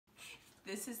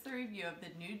This is the review of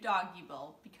the new doggy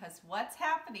bowl because what's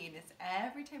happening is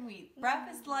every time we eat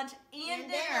breakfast, lunch, and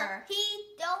dinner, he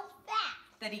don't fat.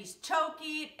 That he's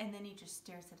choking and then he just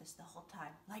stares at us the whole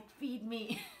time, like feed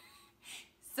me.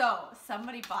 So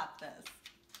somebody bought this.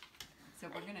 So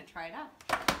we're gonna try it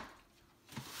out.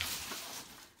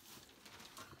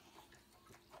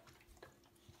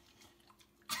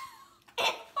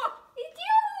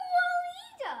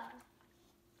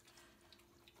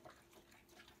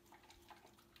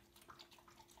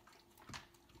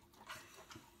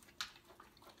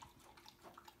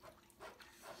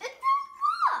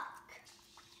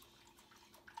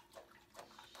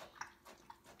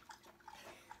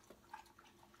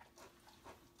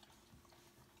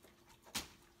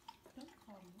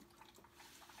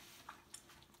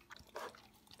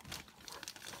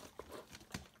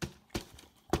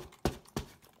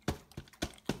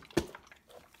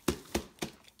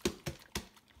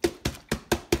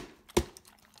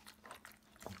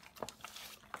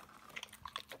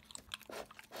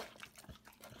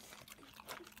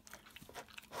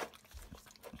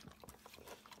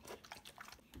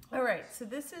 All right, so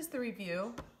this is the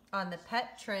review on the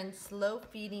Pet Trend Slow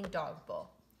Feeding Dog Bowl.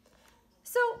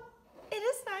 So it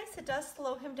is nice, it does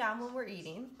slow him down when we're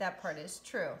eating, that part is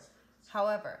true.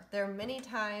 However, there are many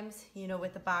times, you know,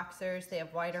 with the boxers, they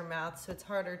have wider mouths, so it's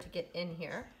harder to get in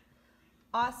here.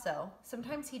 Also,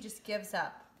 sometimes he just gives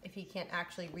up if he can't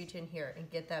actually reach in here and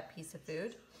get that piece of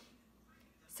food.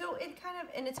 So it kind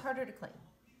of, and it's harder to clean.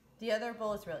 The other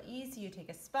bowl is real easy, you take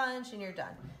a sponge and you're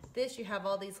done. This, you have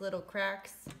all these little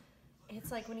cracks. It's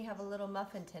like when you have a little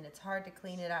muffin tin, it's hard to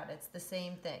clean it out. It's the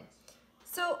same thing.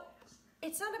 So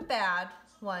it's not a bad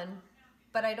one,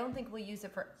 but I don't think we'll use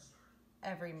it for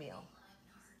every meal.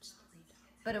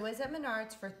 But it was at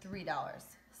Menards for $3.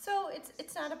 So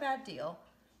it's not a bad deal,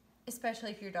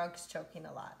 especially if your dog's choking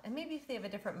a lot. And maybe if they have a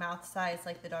different mouth size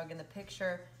like the dog in the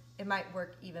picture, it might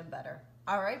work even better.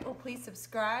 All right, well please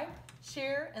subscribe,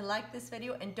 share, and like this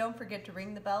video, and don't forget to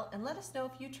ring the bell and let us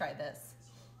know if you try this.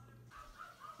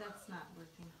 That's not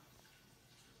working.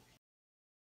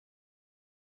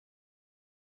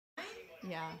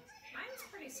 Yeah. Mine's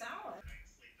pretty sour.